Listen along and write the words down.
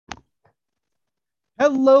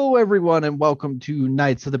Hello, everyone, and welcome to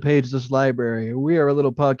Knights of the Pageless Library. We are a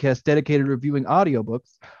little podcast dedicated to reviewing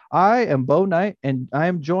audiobooks. I am Bo Knight, and I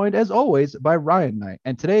am joined, as always, by Ryan Knight.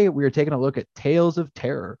 And today we are taking a look at Tales of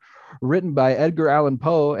Terror, written by Edgar Allan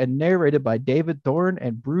Poe and narrated by David Thorne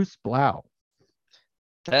and Bruce Blau.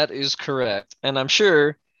 That is correct. And I'm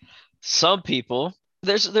sure some people,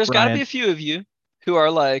 there's got to be Ryan, a few of you who are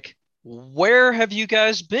like, "Where have you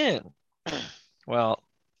guys been?" Well,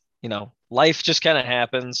 life just kind of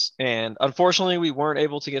happens, and unfortunately, we weren't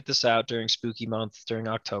able to get this out during Spooky Month during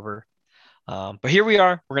October. But here we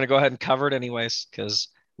are. We're gonna go ahead and cover it anyways because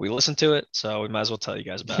we listened to it, so we might as well tell you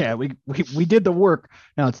guys about yeah, it. we did the work.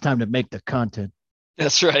 Now it's time to make the content.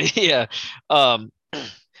 That's right. Yeah. Um,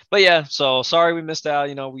 but yeah, so sorry we missed out.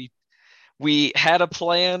 We had a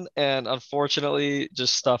plan, and unfortunately,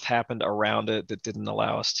 just stuff happened around it that didn't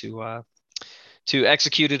allow us to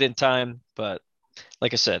execute it in time. But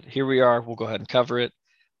like I said, here we are. We'll go ahead and cover it.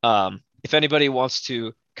 If anybody wants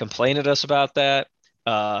to complain at us about that,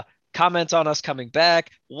 uh, comment on us coming back,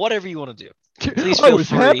 whatever you want to do, please I feel was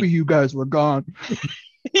happy free. you guys were gone.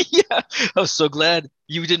 Yeah, I was so glad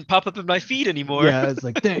you didn't pop up in my feed anymore. Yeah, it's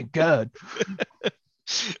like, thank God.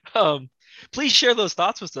 um, please share those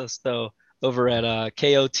thoughts with us though over at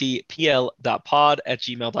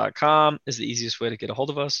kotpl.pod@gmail.com is the easiest way to get a hold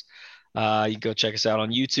of us. You can go check us out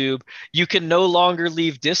on YouTube. You can no longer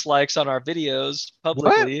leave dislikes on our videos What?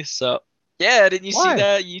 publicly. So yeah, didn't you see Why?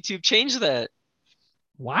 that? YouTube changed that.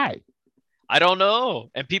 Why? I don't know.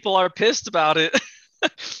 And people are pissed about it.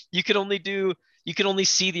 you can only do you can only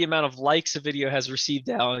see the amount of likes a video has received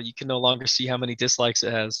now. You can no longer see how many dislikes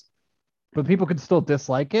it has. But people can still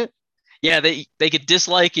dislike it. Yeah, they could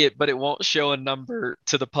dislike it, but it won't show a number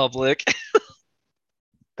to the public.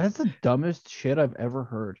 That's the dumbest shit I've ever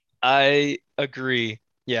heard. I agree.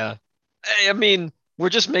 Yeah. I mean, we're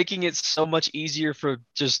just making it so much easier for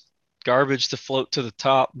just garbage to float to the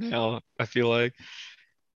top now, I feel like.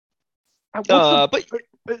 What's the?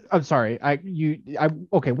 But I'm sorry.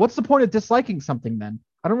 Okay. What's the point of disliking something then?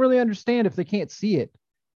 I don't really understand if they can't see it.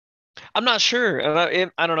 I'm not sure.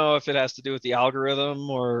 And I don't know if it has to do with the algorithm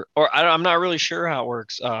or I'm not really sure how it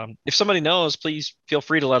works. If somebody knows, please feel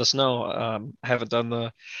free to let us know. I haven't done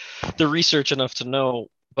the research enough to know,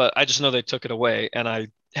 but I just know they took it away, and I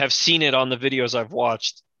have seen it on the videos I've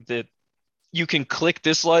watched that you can click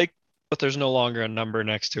dislike, but there's no longer a number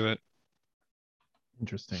next to it.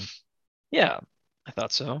 Interesting. Yeah, I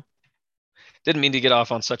thought so. Didn't mean to get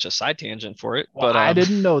off on such a side tangent for it, Well, but I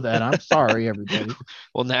didn't know that. I'm sorry, everybody.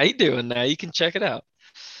 well, now you do, and now you can check it out.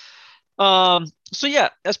 So yeah,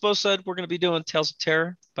 as Bo said, we're going to be doing Tales of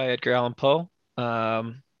Terror by Edgar Allan Poe.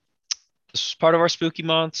 Um, this is part of our spooky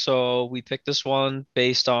month, so we picked this one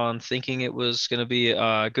based on thinking it was going to be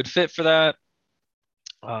a good fit for that.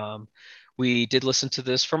 Um, we did listen to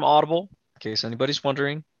this from Audible, in case anybody's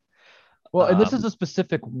wondering. Well, and this is Um, a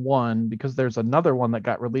specific one because there's another one that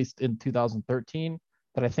got released in 2013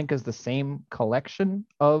 that I think is the same collection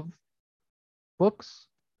of books.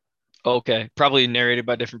 okay, probably narrated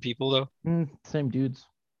by different people though. Same dudes.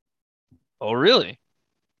 Oh, really?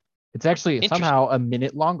 It's actually Interesting. somehow a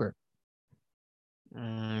minute longer.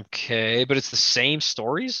 Okay, but it's the same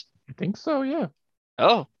stories? I think so. Yeah.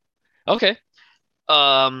 Oh, okay.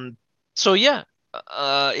 Um, so yeah,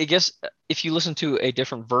 I guess if you listen to a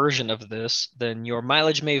different version of this, then your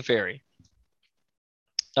mileage may vary.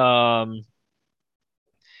 Um,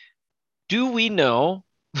 do we know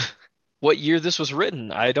what year this was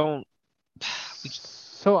written? I don't. We,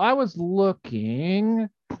 So I was looking.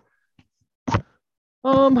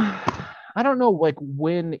 I don't know like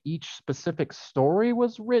when each specific story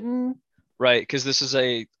was written. right, because this is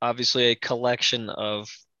a obviously a collection of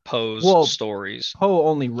Poe's Well, stories, Poe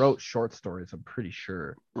only wrote short stories, I'm pretty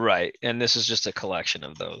sure. right? And this is just a collection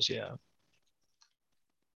of those. Yeah.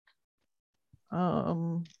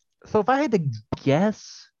 Um, so if I had to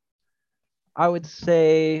guess, I would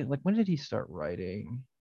say like when did he start writing?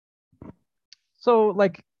 So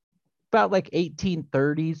like about like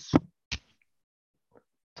 1830s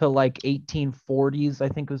to like 1840s, I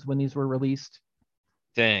think was when these were released.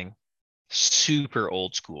 Dang, super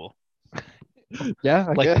old school, Yeah,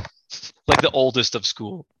 I like guess. like the oldest of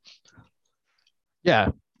school. Yeah,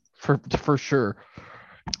 for sure.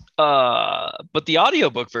 But the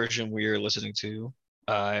audiobook version we're listening to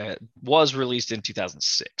was released in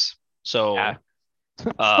 2006. Yeah.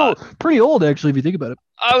 So uh Still pretty old actually if you think about it.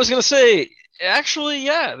 I was gonna say, actually,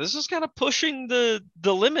 yeah, this is kind of pushing the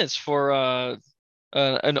limits for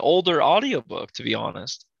an older audiobook, to be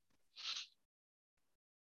honest.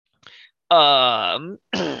 Um,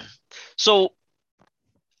 so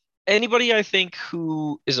anybody I think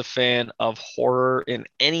who is a fan of horror in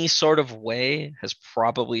any sort of way has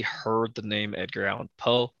probably heard the name Edgar Allan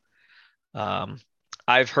Poe. Um,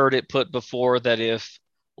 I've heard it put before that if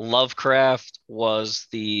Lovecraft was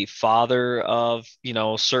the father of,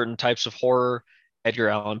 certain types of horror, Edgar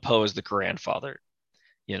Allan Poe is the grandfather.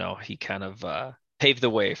 He kind of paved the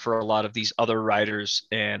way for a lot of these other writers,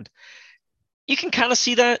 and you can kind of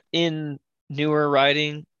see that in newer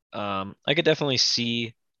writing. I could definitely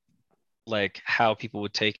see like how people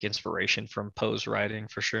would take inspiration from Poe's writing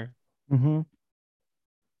for sure. Hmm.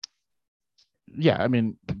 Yeah, I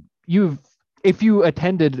mean, you've if you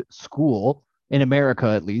attended school in America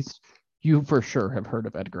at least, you for sure have heard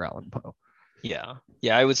of Edgar Allan Poe. Yeah.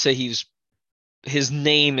 Yeah, I would say his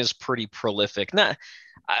name is pretty prolific.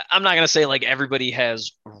 I'm not gonna say like everybody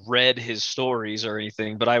has read his stories or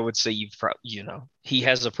anything, but I would say he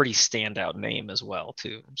has a pretty standout name as well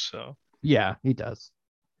too. So, Yeah, he does.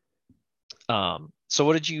 so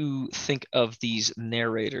what did you think of these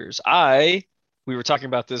narrators? We were talking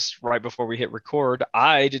about this right before we hit record.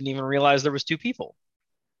 I didn't even realize there was two people.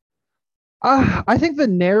 I think the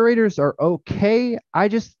narrators are okay. I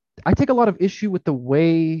take a lot of issue with the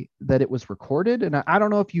way that it was recorded, and I don't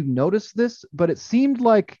know if you noticed this, but it seemed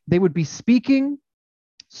like they would be speaking,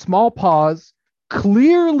 small pause,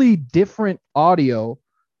 clearly different audio,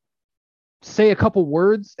 say a couple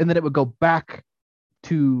words, and then it would go back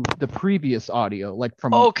to the previous audio, like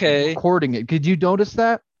from Okay. recording it. Did you notice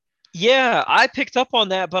that? Yeah, I picked up on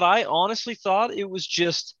that, but I honestly thought it was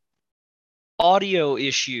just audio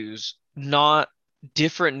issues, not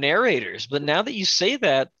different narrators. But now that you say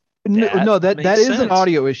that, No, that no, that makes is an sense.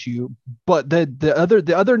 audio issue, but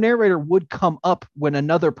the other narrator would come up when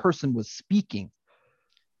another person was speaking.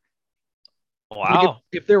 Like if Wow,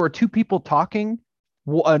 if there were two people talking,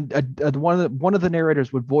 one of the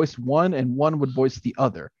narrators would voice one, and one would voice the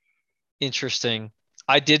other. interesting.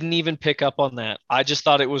 I didn't even pick up on that. I just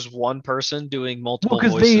thought it was one person doing Well, multiple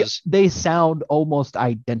because they voices. they sound almost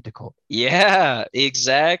identical. Yeah,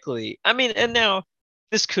 exactly. I mean, and now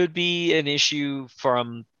this could be an issue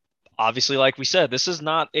from obviously, like we said, this is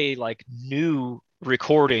not a like new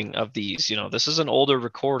recording of these. This is an older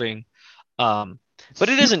recording. Um, It's but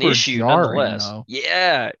it is an super issue jarring nonetheless. though,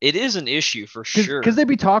 Yeah, it is an issue for because sure. they'd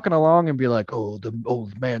be talking along and be like, "Oh, the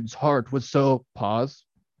old man's heart was so pause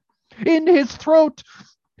in his throat,"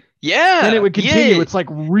 and it Yeah, would continue. yeah. It's like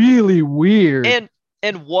really weird.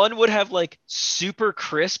 And one would have like super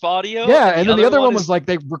crisp audio, Yeah, and and the then the other other one one was is like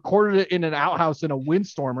they recorded it in an outhouse in a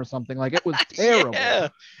windstorm or something. Like it was terrible. yeah,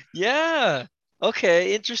 yeah.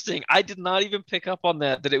 Okay, interesting. I did not even pick up on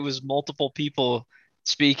that it was multiple people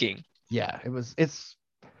speaking. Yeah, it's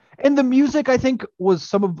and the music I think was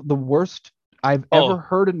some of the worst I've ever Oh,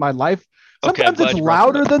 heard in my life. okay. I'm Sometimes it's glad you brought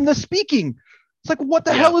that louder up. than the speaking. It's like what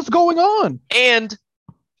the Yeah. hell is going on? And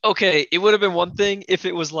okay, it would have been one thing if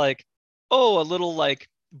it was like, oh, a little like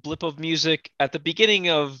blip of music at the beginning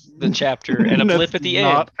of the chapter and a That's blip at the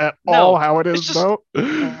end. not at all No, how it it's is just though.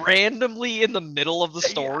 randomly in the middle of the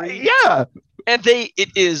story. Yeah. And it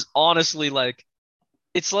is honestly like,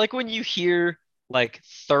 it's like when you hear like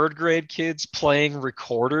third grade kids playing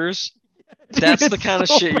recorders. Dude, That's the it's kind of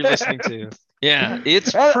so shit you're listening bad. to. Yeah,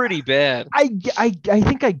 it's And pretty bad. I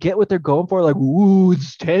think I get what they're going for. Like, ooh,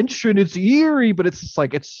 it's tension, it's eerie, but it's just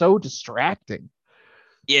like it's so distracting.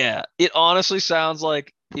 Yeah, it honestly sounds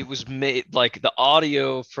like it was made like the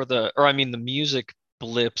audio for or I mean, the music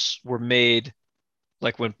blips were made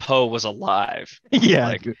like when Poe was alive. Yeah,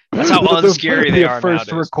 Like dude. that's how unscary they The are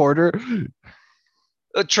first nowadays. recorder.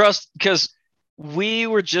 Trust, because we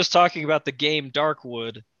were just talking about the game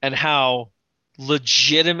Darkwood and how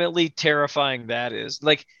legitimately terrifying that is.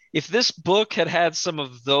 Like, if this book had had some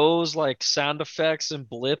of those like sound effects and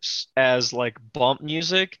blips as like bump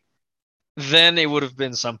music, then it would have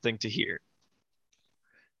been something to hear.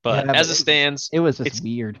 But Yeah, but as it stands, it was just it's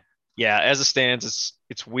weird. yeah, as it stands,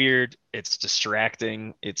 it's weird, it's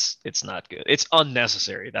distracting, it's not good. It's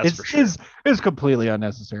unnecessary, that's for It's sure. is it's completely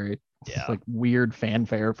unnecessary. It's just Yeah. like weird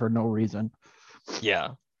fanfare for no reason.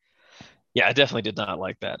 Yeah. Yeah, I definitely did not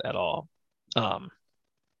like that at all. Um,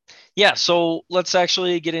 yeah, so let's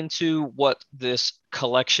actually get into what this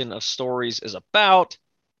collection of stories is about.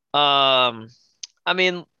 Um, I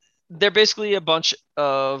mean, they're basically a bunch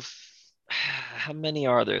of how many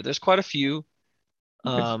are there? There's quite a few.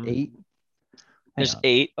 There's Um, 8. Hang there's on.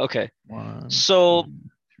 eight. Okay. One, So, 2.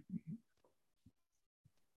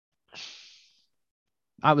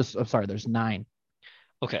 I'm sorry, there's 9.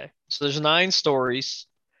 okay. So there's nine stories,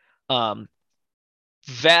 um,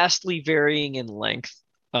 vastly varying in length,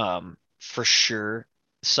 for sure.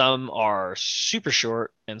 Some are super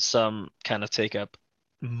short and some kind of take up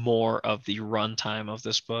more of the runtime of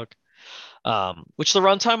this book. Which the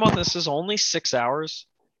runtime on this is only 6 hours.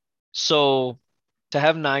 So to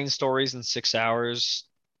have 9 stories in 6 hours,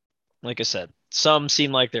 like I said, some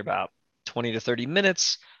seem like they're about 20 to 30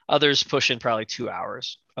 minutes, others pushing probably 2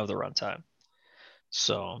 hours of the runtime.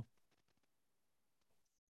 So,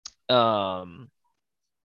 um,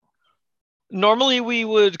 normally we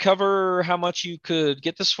would cover how much you could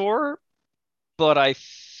get this for, but I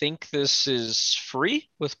think this is free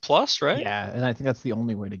with Plus, right? Yeah, and I think that's the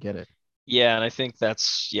only way to get it. Yeah, and I think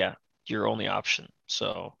that's yeah, your only option.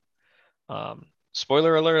 So,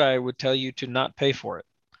 spoiler alert, I would tell you to not pay for it.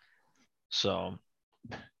 So,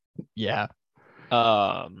 Yeah.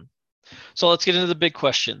 um, so let's get into the big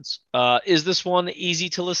questions. Is this one easy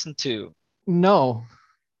to listen to? No,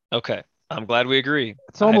 Okay, I'm glad we agree.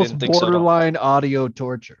 it's I almost didn't think so at all. borderline audio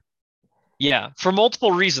torture. Yeah, for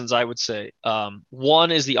multiple reasons, I would say.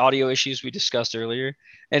 One is the audio issues we discussed earlier,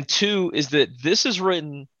 and two is that this is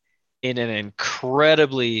written in an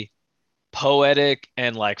incredibly poetic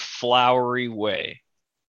and like flowery way.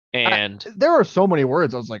 And There are so many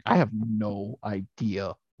words. I was like, I have no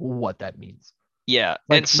idea what that means. yeah,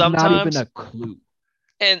 and Like, not even sometimes a clue.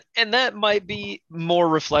 and that might be more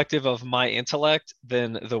reflective of my intellect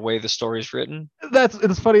than the way the story is written.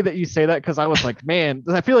 It's funny that you say that because I was like, man,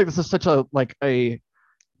 I feel like this is such a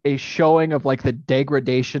showing of like the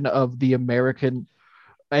degradation of the American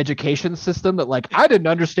education system that like I didn't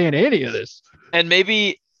understand any of this. And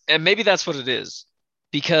maybe that's what it is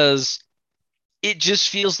because it just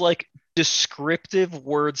feels like descriptive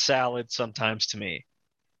word salad sometimes to me.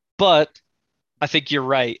 But I think you're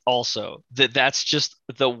right also that that's just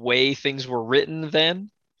the way things were written then,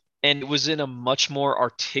 and it was in a much more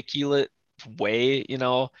articulate way,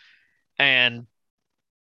 and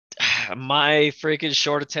my freaking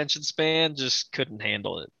short attention span just couldn't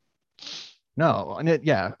handle it. No,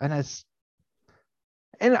 yeah, and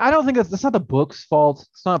I don't think that's not the book's fault.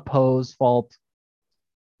 It's not Poe's fault,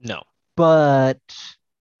 No. but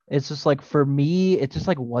it's just like for me, it just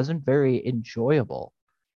like wasn't very enjoyable.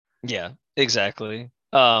 Yeah, exactly.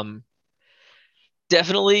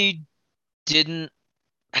 Definitely didn't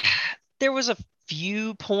there was a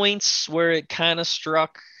few points where it kind of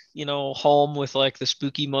struck, home with like the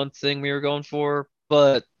spooky month thing we were going for,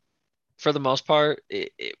 but for the most part,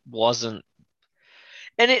 it wasn't.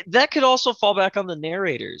 And that could also fall back on the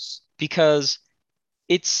narrators because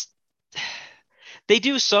it's they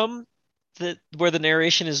do some that where the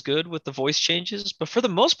narration is good with the voice changes, but for the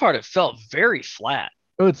most part, it felt very flat.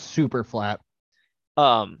 Oh, it's super flat.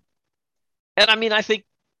 Um, and I mean, I think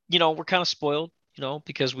we're kind of spoiled,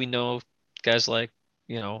 because we know guys like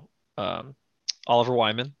you know um, Oliver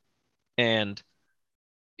Wyman, and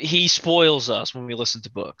he spoils us when we listen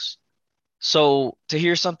to books. So to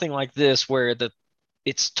hear something like this where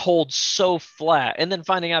it's told so flat and then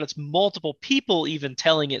finding out it's multiple people even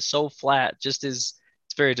telling it so flat just is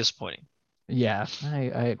it's very disappointing. Yeah,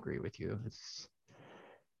 I agree with you.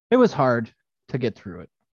 It was hard to get through it.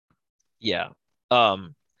 Yeah.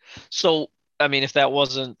 Um so I mean if that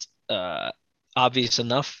wasn't obvious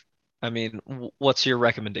enough, I mean what's your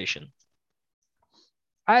recommendation?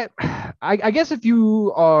 I, I guess if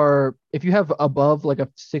you have above like a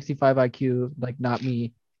 65 IQ, like not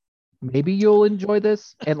me, maybe you'll enjoy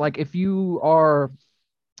this. And like if you are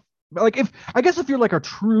like if I guess if you're like a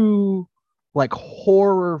true like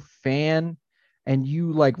horror fan and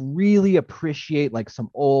you like really appreciate like some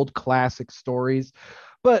old classic stories.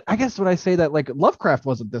 But I guess when I say that like Lovecraft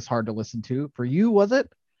wasn't this hard to listen to for you, was it?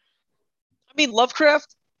 I mean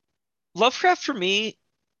Lovecraft for me,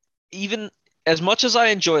 even as much as I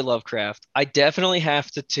enjoy Lovecraft, I definitely have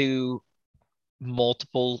to do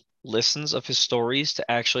multiple listens of his stories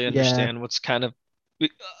to actually Yeah. understand what's kind of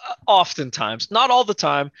oftentimes, not all the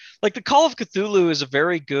time. Like the Call of Cthulhu is a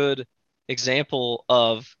very good example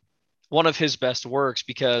of one of his best works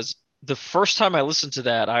because the first time I listened to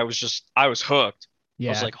that, I was hooked. I was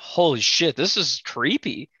Yeah. like, holy shit, this is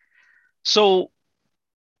creepy. So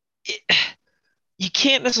it, you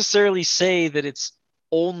can't necessarily say that it's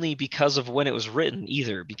only because of when it was written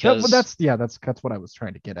either, No, but because that's what I was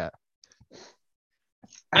trying to get at.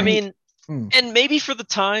 I I mean, mm, and maybe for the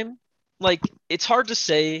time, like it's hard to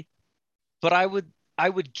say, but I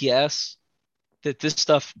would guess that this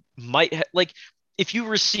stuff like if you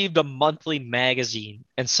received a monthly magazine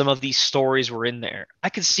and some of these stories were in there, I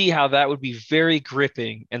could see how that would be very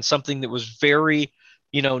gripping and something that was very,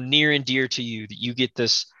 near and dear to you that you get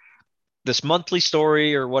this monthly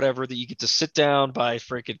story or whatever that you get to sit down by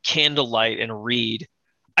freaking candlelight and read.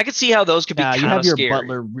 I could see how those could be yeah, you kind have of your scary.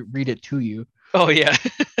 butler read it to you. Oh yeah.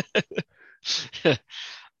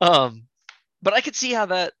 um but I could see how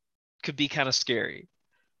that could be kind of scary.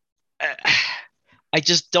 I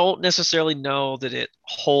just don't necessarily know that it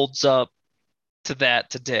holds up to that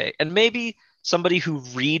today. And maybe somebody who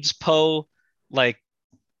reads Poe, like,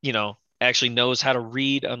 actually knows how to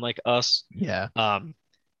read, unlike us. Yeah, Um,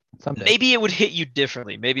 someday. maybe it would hit you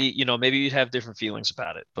differently. Maybe you'd have different feelings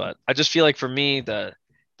about it. But I just feel like for me, the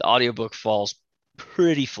audiobook falls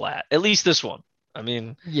pretty flat. At least this one. I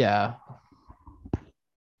mean, Yeah.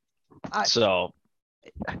 I, so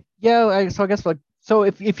yeah, so I guess like so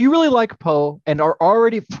if you really like Poe and are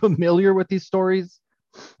already familiar with these stories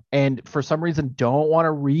and for some reason don't want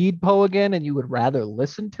to read Poe again and you would rather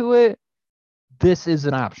listen to it, this is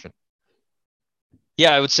an option.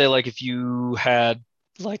 yeah, I would say like if you had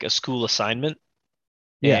like a school assignment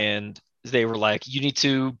Yeah. and they were like, you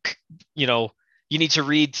know, you need to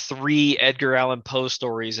read 3 Edgar Allan Poe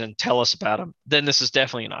stories and tell us about them, then this is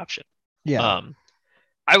definitely an option. Yeah. Um,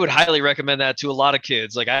 I would highly recommend that to a lot of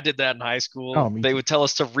kids. Like I did that in high Oh, school. me They too. would tell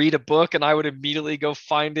us to read a book and I would immediately go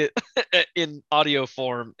find it in audio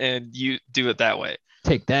form and you do it that way.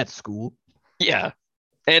 Take that, school. Yeah.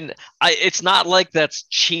 And it's not like that's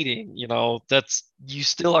cheating, that's you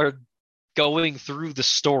still are going through the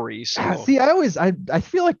story. So See, I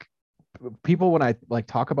feel like people when I like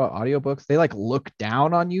talk about audiobooks, they like look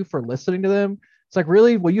down on you for listening to them. It's like,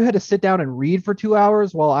 really? Well, you had to sit down and read for 2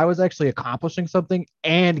 hours while I was actually accomplishing something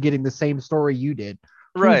and getting the same story you did.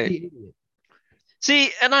 Who's right. the idiot?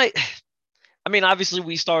 See, and I mean, obviously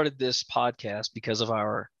we started this podcast because of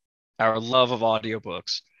our love of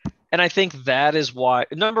audiobooks. And I think that is why,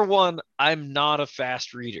 number one, I'm not a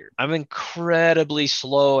fast reader. I'm incredibly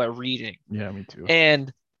slow at reading. Yeah, me too.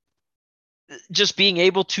 And just being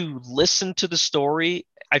able to listen to the story,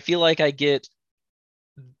 I feel like I get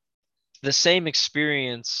the same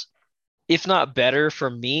experience, if not better for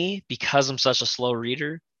me because I'm such a slow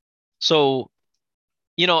reader. So,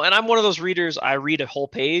 and I'm one of those readers, I read a whole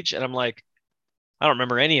page and I'm like, I don't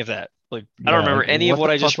remember any of that. Like, I don't Yeah, remember like any of what what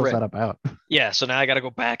the I fuck just was that read. about? Yeah, so now I got to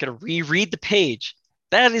go back and reread the page.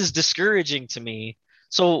 That is discouraging to me.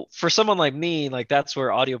 So for someone like me, like that's where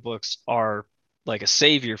audiobooks are like a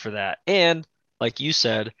savior for that. And like you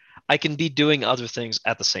said, I can be doing other things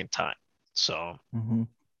at the same time. So, Mm-hmm.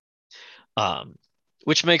 um,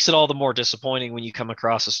 which makes it all the more disappointing when you come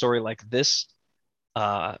across a story like this,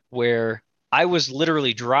 where I was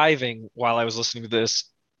literally driving while I was listening to this.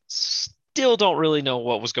 Still don't really know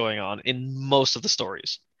what was going on in most of the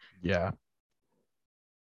stories. Yeah.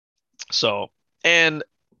 So, and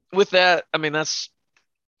with that, I mean that's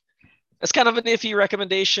kind of an iffy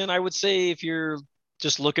recommendation. I would say if you're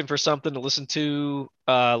just looking for something to listen to,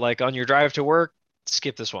 like on your drive to work,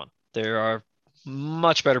 skip this one. There are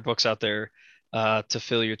much better books out there to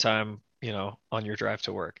fill your time, on your drive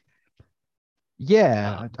to work.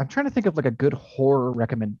 Yeah. Uh, I'm trying to think of like a good horror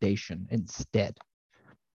recommendation instead.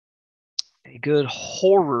 a good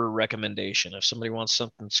horror recommendation if somebody wants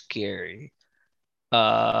something scary.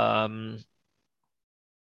 Um,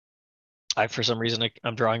 for some reason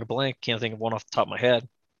I'm drawing a blank. Can't think of one off the top of my head.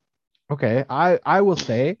 Okay. I will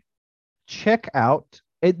say check out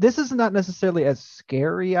it. This is not necessarily as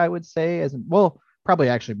scary, I would say, as well, probably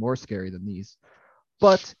actually more scary than these.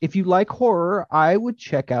 But if you like horror, I would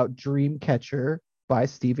check out Dreamcatcher by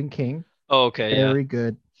Stephen King. Oh, okay, yeah, Very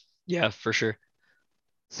good. yeah, for sure.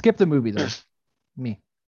 Skip the movie though. Me.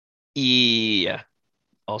 Yeah,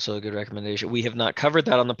 also a good recommendation. We have not covered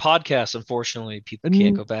that on the podcast, unfortunately. People can't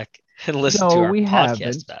And go back and listen to no, our we podcast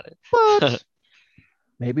haven't. about it. But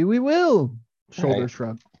maybe we will. All Shoulder right.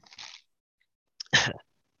 shrug.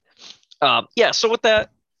 Yeah, so with that,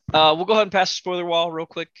 we'll go ahead and pass the spoiler wall real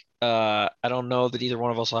quick. I don't know that either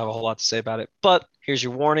one of us will have a whole lot to say about it, but here's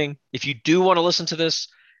your warning. If you do want to listen to this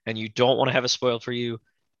and you don't want to have it spoiled for you,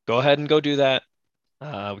 go ahead and go do that.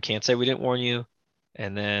 We can't say we didn't warn you.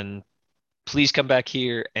 And then please come back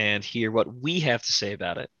here and hear what we have to say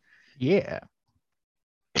about it. Yeah.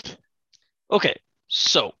 Okay,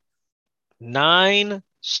 so 9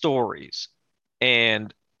 stories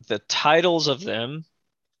and the titles of them.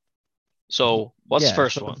 So, what's the Yeah.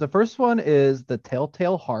 first So one? the first one is The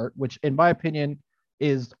Telltale Heart, which in my opinion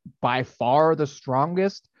is by far the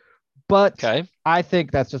strongest. But Okay. I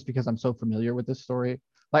think that's just because I'm so familiar with this story.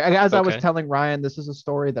 Like as I was Okay. telling Ryan, this is a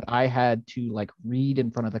story that I had to like read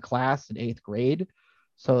in front of the class in 8th grade,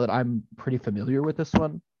 so that I'm pretty familiar with this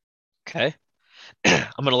one. Okay.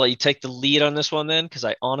 I'm gonna let you take the lead on this one then, because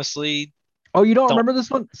I honestly Oh, you don't don't. remember this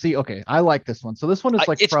one? See, okay, I like this one. So this one is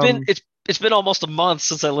like It's been from. it's been almost a month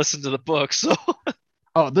since I listened to the book, so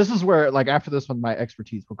Oh, this is where like after this one, my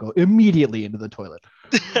expertise will go immediately into the toilet.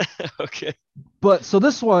 okay. But so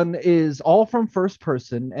this one is all from first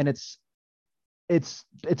person, and it's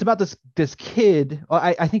it's about this kid. Well,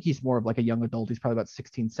 I think he's more of like a young adult. He's probably about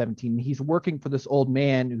 16, 17. He's working for this old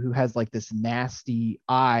man who has like this nasty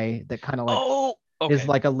eye that kind of like Oh, is okay.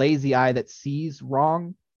 like a lazy eye that sees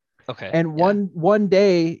wrong. Okay. And Yeah. one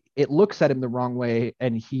day it looks at him the wrong way,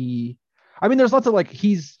 and I mean, there's lots of like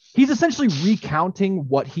he's essentially recounting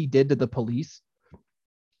what he did to the police.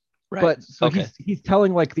 Right. But so Okay. he's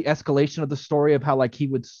telling like the escalation of the story of how like he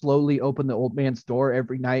would slowly open the old man's door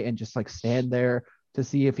every night and just like stand there to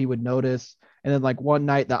see if he would notice. And then like one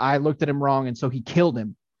night the eye looked at him wrong, and so he killed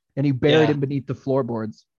him and he buried Yeah. him beneath the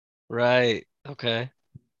floorboards. Right. Okay.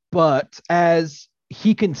 But as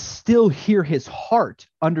he can still hear his heart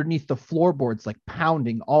underneath the floorboards like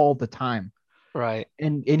pounding all the time. Right.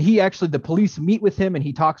 And he actually, the police meet with him and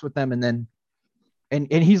he talks with them, and then and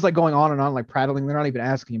he's like going on and on like prattling. They're not even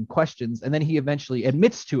asking him questions, and then he eventually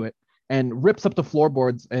admits to it and rips up the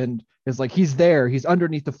floorboards and is like, he's there, he's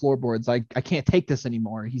underneath the floorboards. I can't take this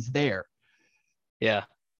anymore, he's there. Yeah.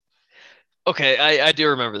 Okay, I do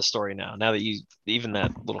remember the story now. Now that you even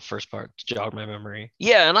that little first part jogged my memory.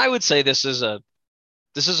 Yeah, and I would say this is a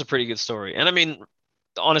pretty good story. And I mean,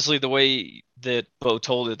 honestly, the way that Bo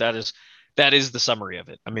told it, that is the summary of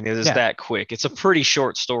it. I mean, it is Yeah, that quick. It's a pretty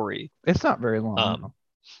short story. it's not very long, Um, no.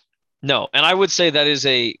 no, and I would say that is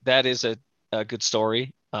a good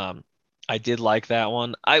story. I did like that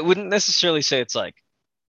one. I wouldn't necessarily say it's like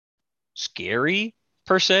scary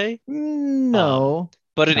per se. Um, No,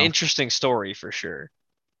 but an no. interesting story for sure.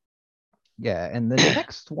 Yeah, and the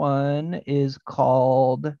next one is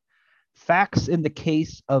called Facts in the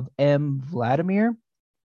Case of M. Valdemar.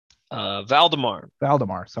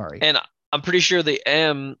 Valdemar, sorry. And I'm pretty sure the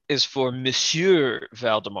M is for Monsieur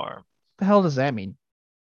Valdemar. The hell does that mean?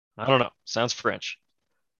 I don't know. Sounds French.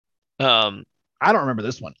 Um, I don't remember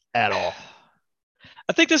this one at all.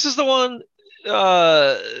 I think this is the one.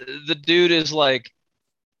 Uh, the dude is like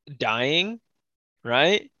dying,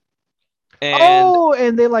 right? And Oh,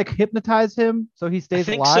 and they like hypnotize him so he I stays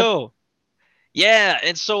think alive. so. Yeah,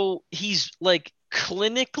 and so he's like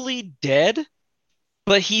clinically dead,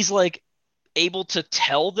 but he's like able to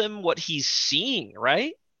tell them what he's seeing,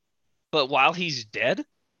 right? But while he's dead,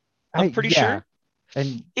 I I'm pretty Yeah, sure.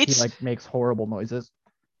 and he It's like makes horrible noises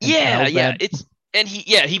and Yeah, smells yeah.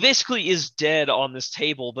 bad. He basically is dead on this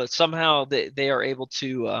table, but somehow they are able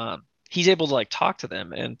to he's able to like talk to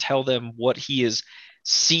them and tell them what he is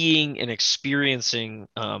seeing and experiencing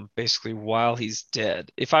basically while he's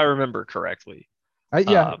dead, if I remember correctly.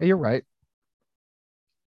 Yeah, Um you're right.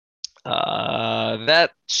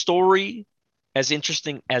 that story, as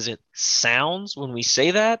interesting as it sounds when we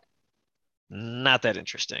say that, not that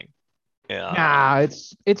interesting. Nah,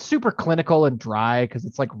 it's super clinical and dry because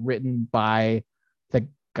it's like written by the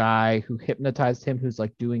guy who hypnotized him, who's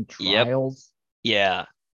like doing Yep. trials. Yeah.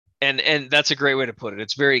 And that's a great way to put it.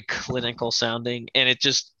 It's very clinical sounding, and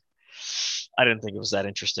I didn't think it was that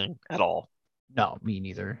interesting at all. No, me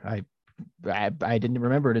neither. I didn't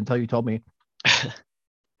remember it until you told me.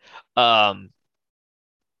 um,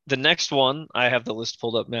 the next one I have the list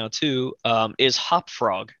pulled up now too. Is Hop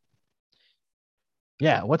Frog.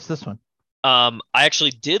 Yeah, what's this one? I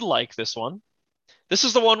actually did like this one. This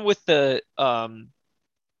is the one with the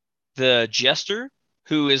jester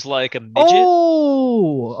who is like a midget,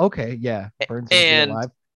 Oh, okay, yeah, burns everybody and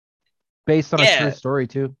alive. Based on a true yeah, story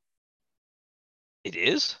too. it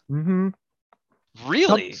is Mm-hmm.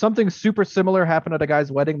 really. Something super similar happened at a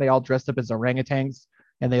guy's wedding. They all dressed up as orangutans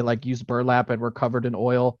and they like used burlap and were covered in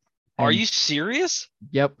oil. Are And you serious?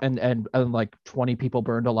 yep, and like 20 people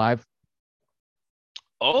burned alive.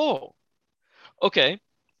 Oh, okay.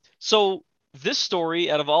 So this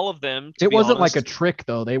story, out of all of them, to It be wasn't like a honest, trick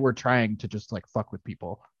though. They were trying to just like fuck with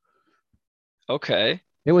people. okay.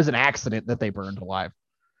 It was an accident that they burned alive.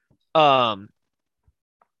 Um,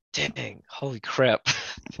 Dang, holy crap.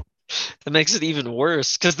 That makes it even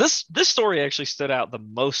worse because this story actually stood out the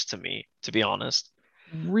most to me, to be honest.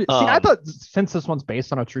 See, I Um, thought since this one's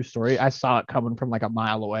based on a true story, I saw it coming from like a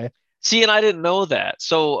mile away. See, and I didn't know that.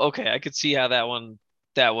 So okay, I could see how that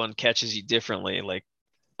one catches you differently. Like,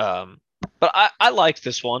 um, but I like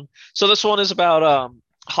this one. So this one is about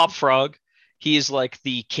Hop Frog. He is like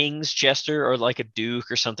the king's jester or like a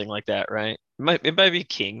duke or something like that, right? It might be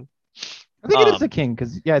king. I think it is a Um, king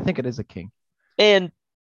because yeah, I think it is a king. and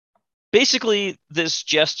basically this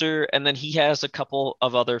jester, and then he has a couple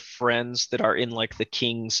of other friends that are in like the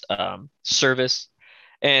king's service,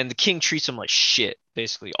 and the king treats them like shit,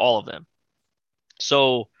 basically all of them.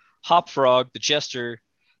 So Hopfrog, the jester,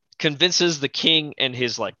 convinces the king and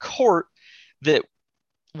his like court that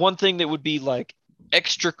one thing that would be like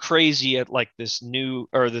extra crazy at like this new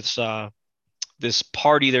or this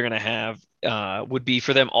party they're gonna have would be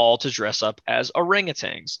for them all to dress up as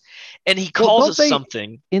orangutans, and he Well, calls don't it they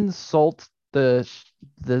something. insult the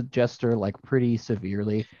jester like pretty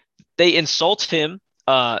severely? They insult him.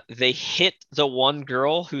 They hit the one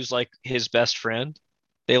girl who's like his best friend.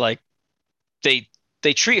 They like they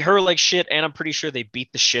they treat her like shit, and I'm pretty sure they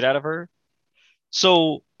beat the shit out of her.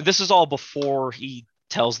 So this is all before he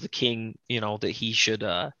tells the king, that he should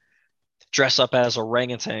dress up as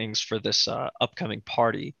orangutans for this upcoming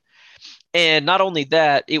party. And not only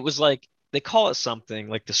that, it was like they call it something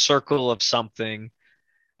like the circle of something,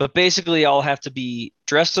 but basically all have to be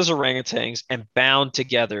dressed as orangutans and bound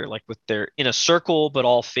together, like with their in a circle, but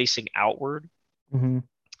all facing outward. Hmm.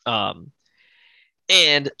 Um,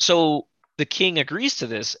 and so the king agrees to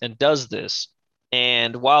this and does this.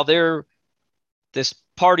 And while this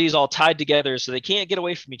party is all tied together, so they can't get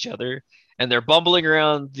away from each other, and they're bumbling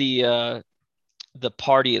around the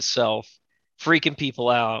party itself, freaking people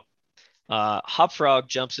out. Hopfrog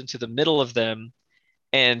jumps into the middle of them,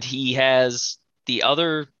 and he has the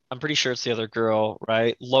other, I'm pretty sure it's the other girl,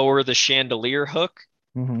 right? Lower the chandelier hook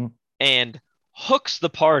Hmm. and hooks the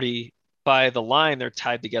party by the line they're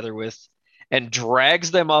tied together with and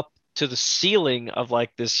drags them up to the ceiling of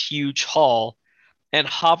like this huge hall. And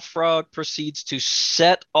Hopfrog proceeds to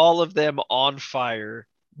set all of them on fire,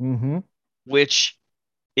 Hmm. which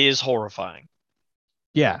is horrifying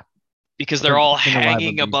Yeah, because they're burning all anything alive would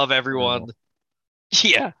hanging be above everyone. terrible.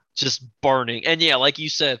 Yeah, just burning. And yeah, like you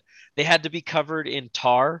said, they had to be covered in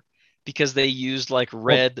tar because they used like Well,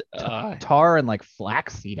 red tar and like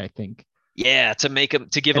flaxseed, I think, yeah, to make them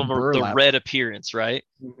to give them and the burlap. red appearance, right?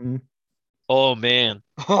 Hmm. Oh man.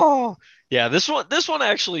 Oh, yeah, this one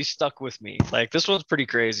actually stuck with me. Like this one's pretty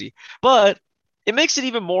crazy. But it makes it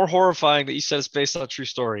even more horrifying that you said it's based on a true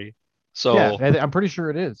story. Yeah, So, I'm pretty sure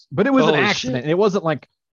it is. But it was an holy accident. shit. And it wasn't like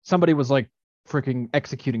somebody was like freaking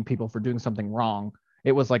executing people for doing something wrong.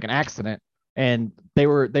 It was like an accident. And they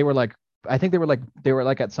were like I think they were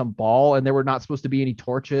like at some ball and there were not supposed to be any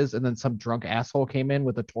torches. And then some drunk asshole came in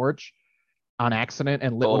with a torch on accident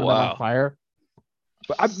and lit one Oh of them on wow. fire.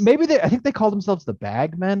 But I think they called themselves the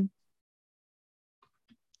Bagmen.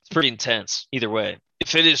 It's pretty intense either way.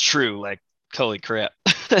 If it is true, like holy crap.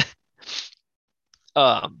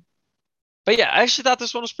 um But yeah, I actually thought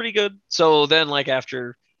this one was pretty good. So then, like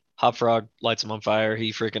after Hopfrog lights him on fire,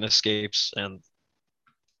 he freaking escapes, and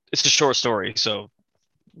it's a short story, so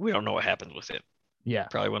we don't know what happened with him. Yeah.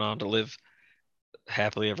 Probably went on to live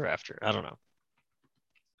happily ever after. I don't know.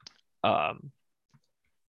 Um,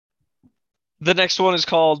 the next one is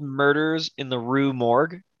called Murders in the Rue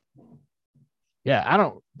Morgue. Yeah. I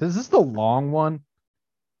don't Is this the long one?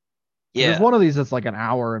 Because there's Yeah, one of these that's like an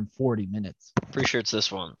hour and 40 minutes. pretty sure it's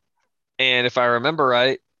this one. And if I remember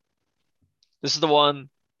right, this is the one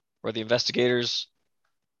where the investigators,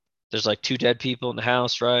 there's like two dead people in the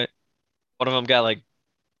house, right? One of them got like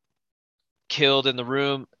killed in the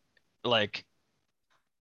room, like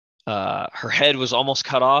her head was almost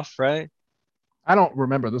cut off, right? I don't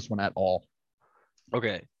remember this one at all.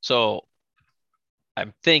 Okay, so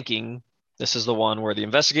I'm thinking this is the one where the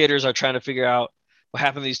investigators are trying to figure out what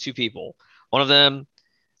happened to these two people. One of them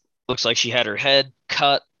looks like she had her head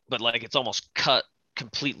cut, but like it's almost cut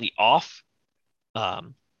completely off.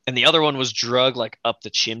 And the other one was drugged like up the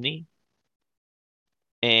chimney.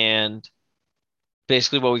 And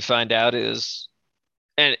basically, what we find out is,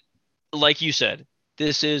 and like you said,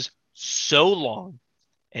 this is so long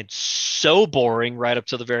and so boring right up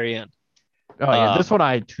to the very end. Oh yeah, this Um, one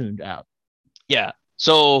I tuned out. Yeah.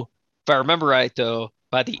 So if I remember right, though,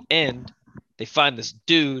 by the end, they find this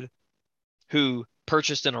dude who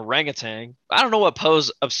purchased an orangutan. I don't know what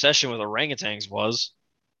Poe's obsession with orangutans was.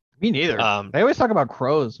 Me neither. Um, They always talk about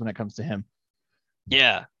crows when it comes to him.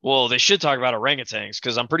 yeah. Well, they should talk about orangutans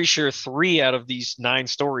because I'm pretty sure 3 out of these 9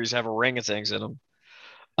 stories have orangutans in them.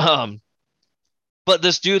 Um, but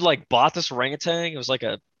this dude like bought this orangutan. It was like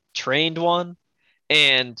a trained one,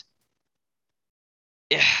 and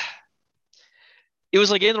it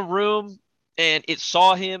was like in a room and it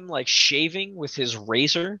saw him like shaving with his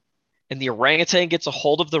razor, and the orangutan gets a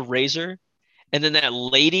hold of the razor, and then that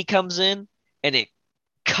lady comes in and it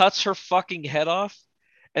cuts her fucking head off,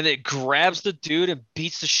 and it grabs the dude and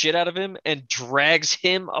beats the shit out of him and drags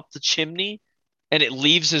him up the chimney, and it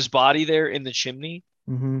leaves his body there in the chimney.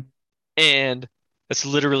 Mm-hmm. And that's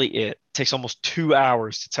literally it. It takes almost 2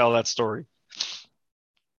 hours to tell that story.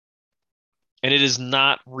 And it is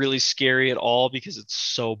not really scary at all because it's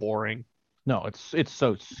so boring. No, it's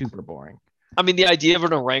so super boring. I mean, the idea of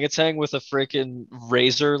an orangutan with a freaking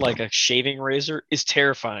razor, like a shaving razor, is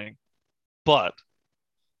terrifying. But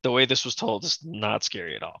the way this was told is not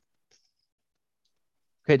scary at all.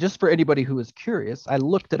 Okay, just for anybody who is curious, I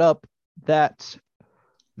looked it up. That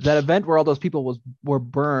that event where all those people were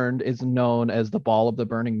burned is known as the Ball of the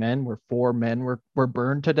Burning Men, where 4 men were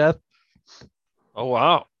burned to death. Oh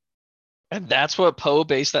wow. And that's what Poe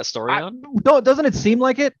based that story I on? don't doesn't it seem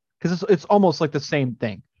like it? Because it's almost like the same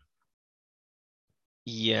thing.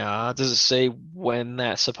 Yeah. Does it say when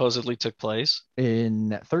that supposedly took place? In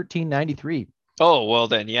 1393. Oh, well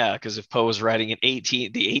then, yeah, because if Poe was writing in the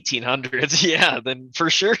 1800s, yeah, then for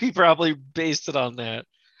sure he probably based it on that.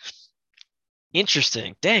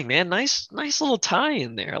 Interesting. Dang, man, nice little tie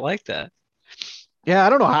in there. I like that. Yeah, I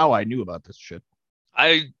don't know how I knew about this shit.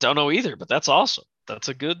 I don't know either, but that's awesome. That's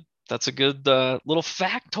a good little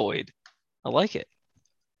factoid. I like it.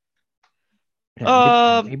 Yeah, maybe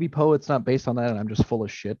Um, maybe Poet's not based on that, and I'm just full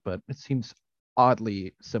of shit. But it seems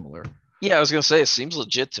oddly similar. yeah, I was gonna say it seems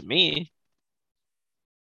legit to me.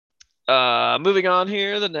 Moving on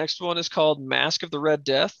here, the next one is called Mask of the Red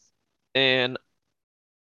Death, and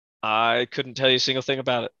I couldn't tell you a single thing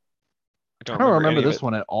about it. I don't I don't remember remember any of this it.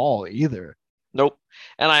 one at all either. Nope.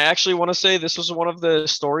 And I actually want to say this was one of the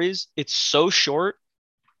stories. It's so short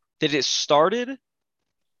that it started,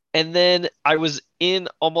 and then I was in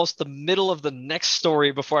almost the middle of the next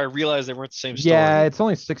story before I realized they weren't the same Yeah, story. it's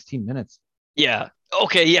only 16 minutes. Yeah.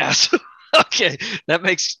 Okay. Yes. Okay. That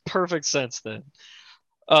makes perfect sense then.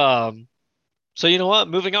 Um. So you know what?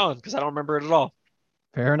 Moving on because I don't remember it at all.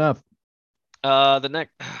 Fair enough. The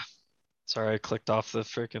next. Sorry, I clicked off the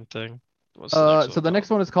freaking thing. What's the next So one the next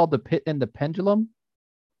called? one is called The Pit and the Pendulum.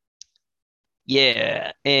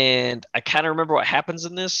 Yeah, and I kind of remember what happens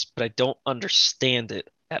in this, but I don't understand it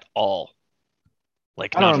at all.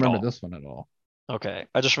 Like, I don't not at remember all. this one at all. Okay.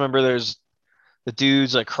 I just remember there's the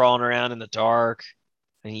dude's like crawling around in the dark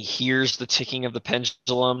and he hears the ticking of the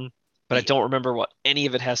pendulum, but I don't remember what any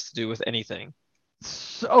of it has to do with anything.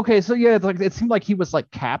 Okay, so yeah, it's like it seemed like he was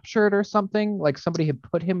like captured or something. Like somebody had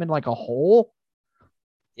put him in like a hole.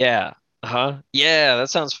 Yeah. Uh-huh. Yeah, that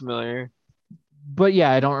sounds familiar. But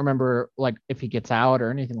yeah, I don't remember like if he gets out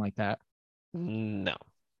or anything like that. No,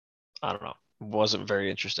 I don't know. Wasn't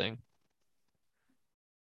very interesting.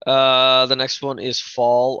 The next one is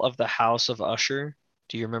Fall of the House of Usher.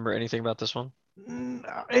 Do you remember anything about this one?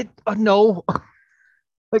 No.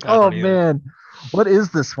 Like, I oh don't either. man, what is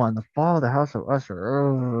this one? The Fall of the House of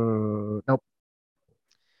Usher. Nope.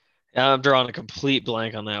 I'm drawing a complete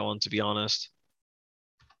blank on that one, to be honest.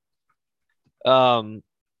 Um,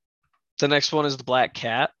 the next one is the Black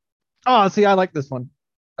Cat. Oh, see, I like this one.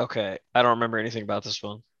 Okay, I don't remember anything about this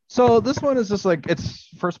one. So this one is just like it's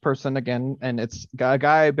first person again, and it's a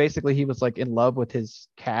guy basically he was like in love with his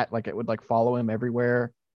cat, like it would like follow him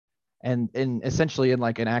everywhere, and in essentially in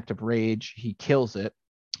like an act of rage, he kills it.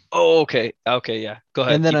 Oh, okay. Okay, yeah. Go And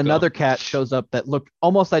ahead. then Keep another going. cat shows up that looked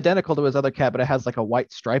almost identical to his other cat, but it has like a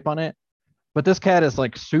white stripe on it. But this cat is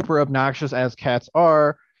like super obnoxious as cats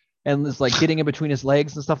are, and is like getting in between his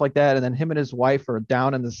legs and stuff like that. And then him and his wife are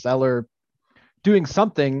down in the cellar doing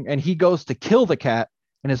something, and he goes to kill the cat,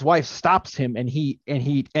 and his wife stops him, and he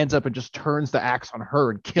ends up and just turns the axe on her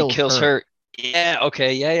and He kills kills her. her. Yeah,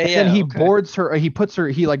 okay. Yeah, yeah, And then yeah. he Okay. boards her.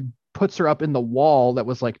 He like puts her up in the wall that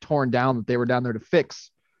was like torn down that they were down there to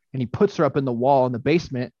fix, and he puts her up in the wall in the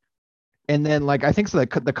basement. And then like I think so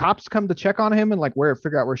the cops come to check on him and like where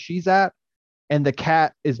figure out where she's at, and the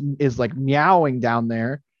cat is like meowing down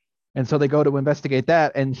there, and so they go to investigate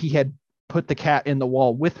that, and he had put the cat in the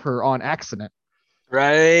wall with her on accident.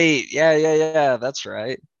 Right. Yeah, yeah, yeah. That's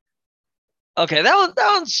right. Okay, that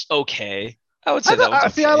one's okay. I would say that one's I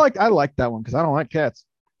see. I okay. like that one because I don't like cats.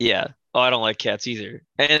 Yeah. Oh, I don't like cats either.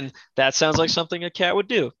 And that sounds like something a cat would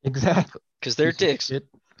do Exactly. because they're Piece of dicks. shit.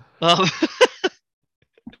 Um,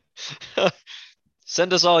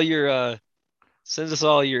 send us all your send us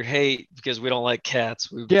all your hate because we don't like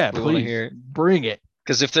cats. We Yeah, we want to please hear it. bring it.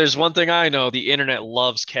 Because if there's one thing I know, the internet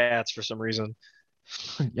loves cats for some reason.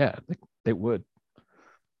 Yeah, they would.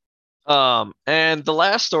 And the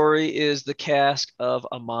last story is the cask of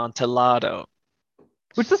Amontillado.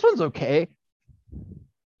 Which this one's okay.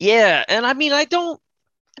 Yeah, and I mean I don't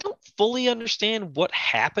fully understand what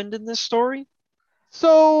happened in this story.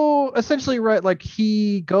 So essentially, right, like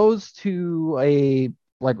he goes to a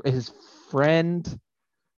like his friend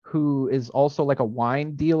who is also like a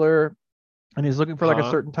wine dealer, and he's looking for like a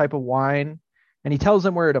Uh-huh. certain type of wine, and he tells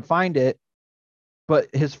him where to find it, but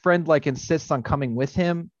his friend like insists on coming with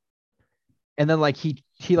him, and then like he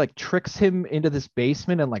like tricks him into this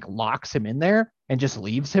basement and like locks him in there and just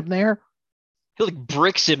leaves him there. He like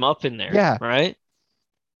bricks him up in there, Yeah, right?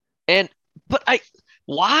 And but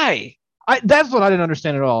why? that's what I didn't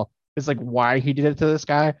understand at all. It's like why he did it to this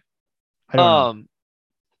guy. I don't know. Um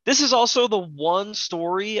this is also the one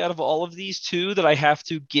story out of all of these two that I have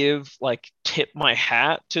to give like tip my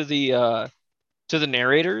hat to the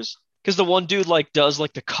narrators because the one dude like does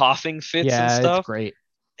like the coughing fits and Yeah, it's stuff. great.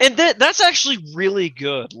 And that's actually really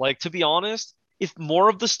good. Like to be honest, if more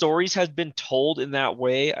of the stories had been told in that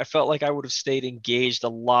way, I felt like I would have stayed engaged a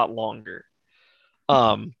lot longer.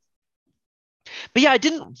 Um, but yeah, I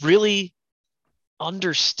didn't really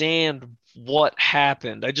understand what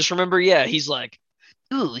happened. I just remember, yeah, he's like,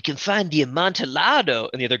 "Ooh, we can find the Amontillado,"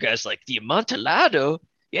 and the other guy's like, "The Amontillado?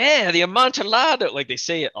 Yeah, the Amontillado." Like they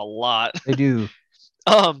say it a lot. They do.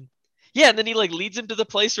 Um, yeah, and then he like leads him to the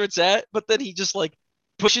place where it's at, but then he just like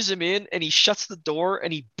pushes him in and he shuts the door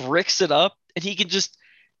and he bricks it up and he can just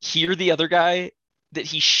hear the other guy that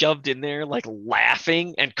he shoved in there like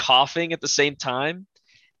laughing and coughing at the same time.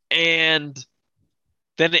 And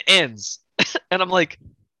then it ends. And I'm like,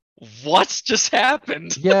 what just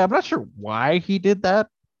happened? Yeah, I'm not sure why he did that.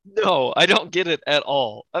 No, I don't get it at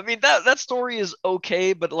all. I mean that story is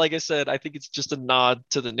okay, but like I said, I think it's just a nod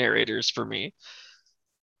to the narrators for me.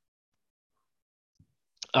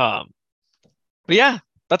 Um, but yeah,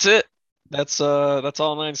 that's it. That's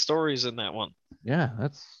all nine stories in that one. Yeah,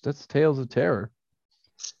 that's Tales of Terror.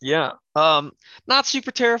 Yeah. Not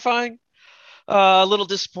super terrifying. A little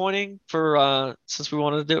disappointing for since we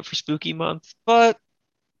wanted to do it for Spooky Month, but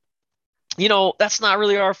that's not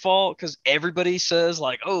really our fault because everybody says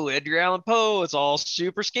like, "Oh, Edgar Allan Poe, it's all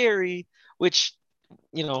super scary," which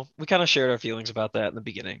we kind of shared our feelings about that in the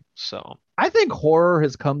beginning. So, I think horror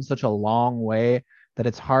has come such a long way that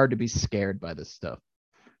it's hard to be scared by this stuff.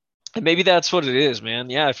 and maybe that's what it is, man.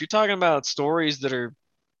 Yeah, if you're talking about stories that are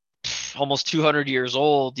almost 200 years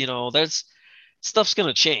old, that's stuff's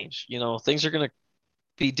gonna change. Things are gonna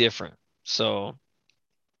be different. So,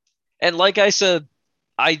 and like I said,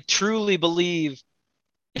 I truly believe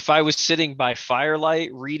if I was sitting by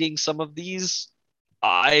firelight reading some of these,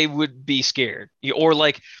 I would be scared. Or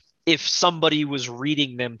like if somebody was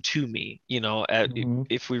reading them to me, Mhm.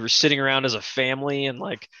 if we were sitting around as a family and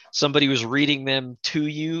like somebody was reading them to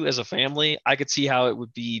you as a family, I could see how it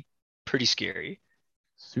would be pretty scary.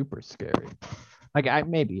 Super scary. Like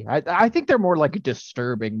I think they're more like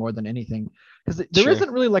disturbing more than anything because there Sure.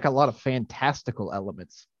 isn't really like a lot of fantastical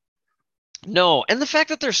elements. No, and the fact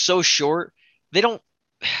that they're so short, they don't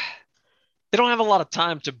they don't have a lot of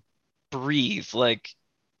time to breathe. Like,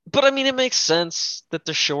 but I mean, it makes sense that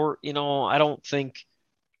they're short. I don't think,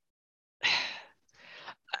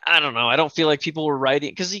 I don't know. I don't feel like people were writing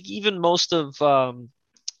because even most of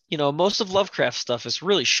Lovecraft stuff is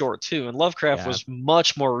really short too, and Lovecraft Yeah. was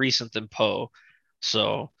much more recent than Poe.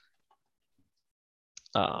 So,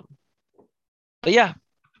 um, but yeah,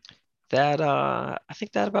 that I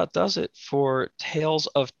think that about does it for Tales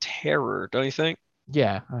of Terror, don't you think?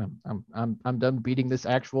 Yeah, I'm done beating this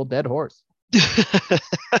actual dead horse.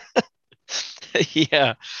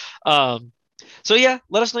 Yeah. Um, so yeah,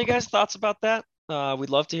 let us know you guys' thoughts about that. We'd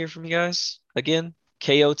love to hear from you guys. Again,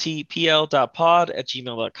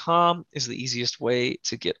 kotpl.pod@gmail.com is the easiest way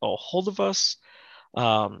to get a hold of us.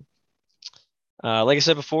 Um, like I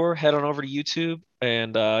said before, head on over to YouTube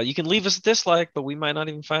and you can leave us a dislike, but we might not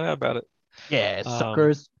even find out about it. Yeah, Um,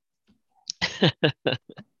 suckers.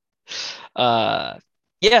 uh,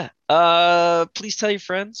 yeah. Please tell your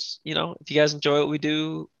friends, if you guys enjoy what we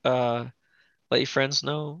do, let your friends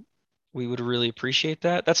know. We would really appreciate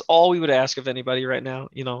that. That's all we would ask of anybody right now.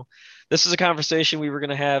 This is a conversation we were going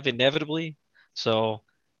to have inevitably. So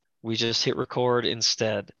we just hit record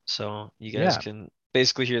instead. So you guys Yeah. can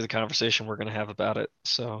basically hear the conversation we're going to have about it.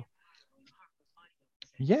 So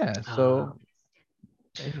Yeah. uh, So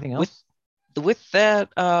anything with else? with that,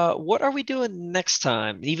 what are we doing next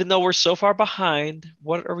time? Even though we're so far behind,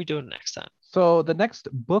 what are we doing next time? So the next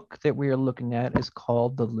book that we are looking at is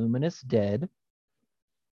called The Luminous Dead,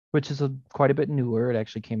 which is quite a bit newer. It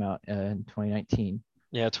actually came out in 2019.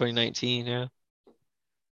 Yeah, 2019. Yeah.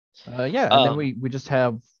 Yeah, and then Um, we just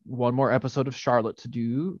have one more episode of Charlotte to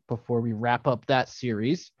do before we wrap up that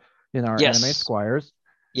series in our Anime yes. Squires.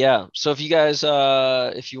 Yeah. So if you guys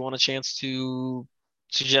if you want a chance to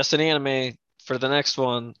suggest an anime for the next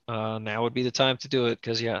one, now would be the time to do it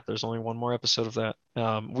because yeah, there's only one more episode of that.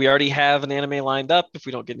 We already have an anime lined up if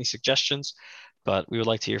we don't get any suggestions, but we would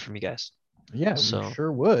like to hear from you guys. Yeah, we So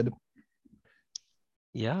sure would.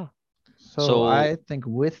 yeah. So So I think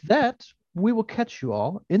with that, we will catch you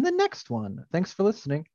all in the next one. Thanks for listening.